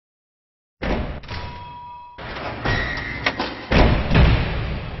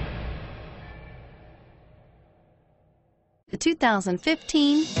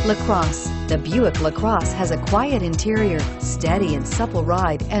2015 LaCrosse. The Buick LaCrosse has a quiet interior, steady and supple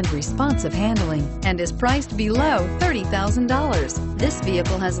ride, and responsive handling, and is priced below $30,000. This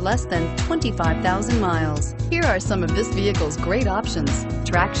vehicle has less than 25,000 miles. Here are some of this vehicle's great options: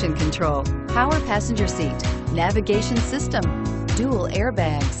 traction control, power passenger seat, navigation system, dual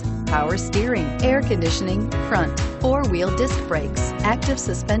airbags, power steering, air conditioning, front, four-wheel disc brakes, active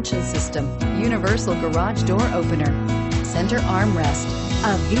suspension system, universal garage door opener, center armrest.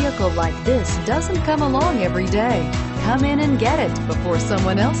 A vehicle like this doesn't come along every day. Come in and get it before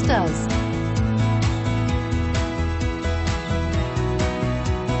someone else does.